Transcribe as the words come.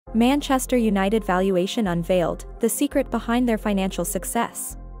Manchester United valuation unveiled, the secret behind their financial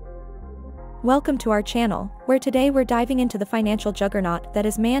success. Welcome to our channel, where today we're diving into the financial juggernaut that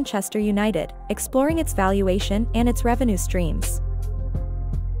is Manchester United, exploring its valuation and its revenue streams.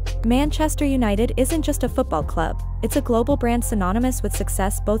 Manchester United isn't just a football club, it's a global brand synonymous with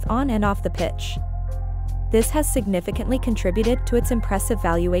success both on and off the pitch. This has significantly contributed to its impressive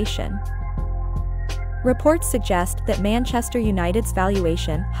valuation. Reports suggest that Manchester United's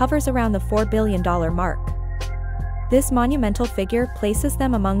valuation hovers around the $4 billion mark. This monumental figure places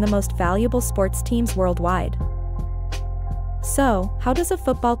them among the most valuable sports teams worldwide. So, how does a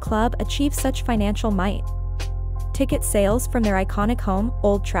football club achieve such financial might? Ticket sales from their iconic home,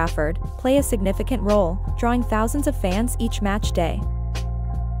 Old Trafford, play a significant role, drawing thousands of fans each match day.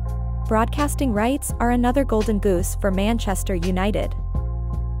 Broadcasting rights are another golden goose for Manchester United.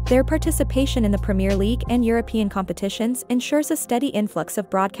 Their participation in the Premier League and European competitions ensures a steady influx of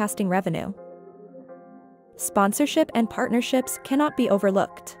broadcasting revenue. Sponsorship and partnerships cannot be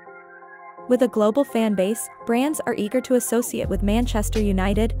overlooked. With a global fan base, brands are eager to associate with Manchester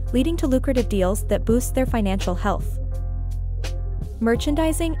United, leading to lucrative deals that boost their financial health.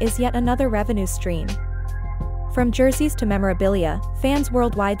 Merchandising is yet another revenue stream. From jerseys to memorabilia, fans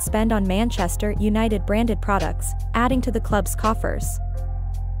worldwide spend on Manchester United branded products, adding to the club's coffers.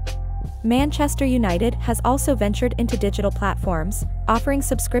 Manchester United has also ventured into digital platforms, offering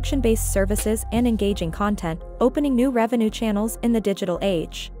subscription-based services and engaging content, opening new revenue channels in the digital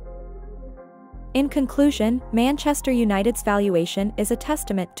age. In conclusion, Manchester United's valuation is a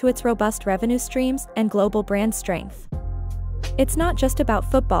testament to its robust revenue streams and global brand strength. It's not just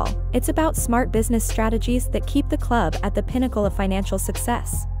about football, it's about smart business strategies that keep the club at the pinnacle of financial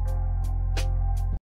success.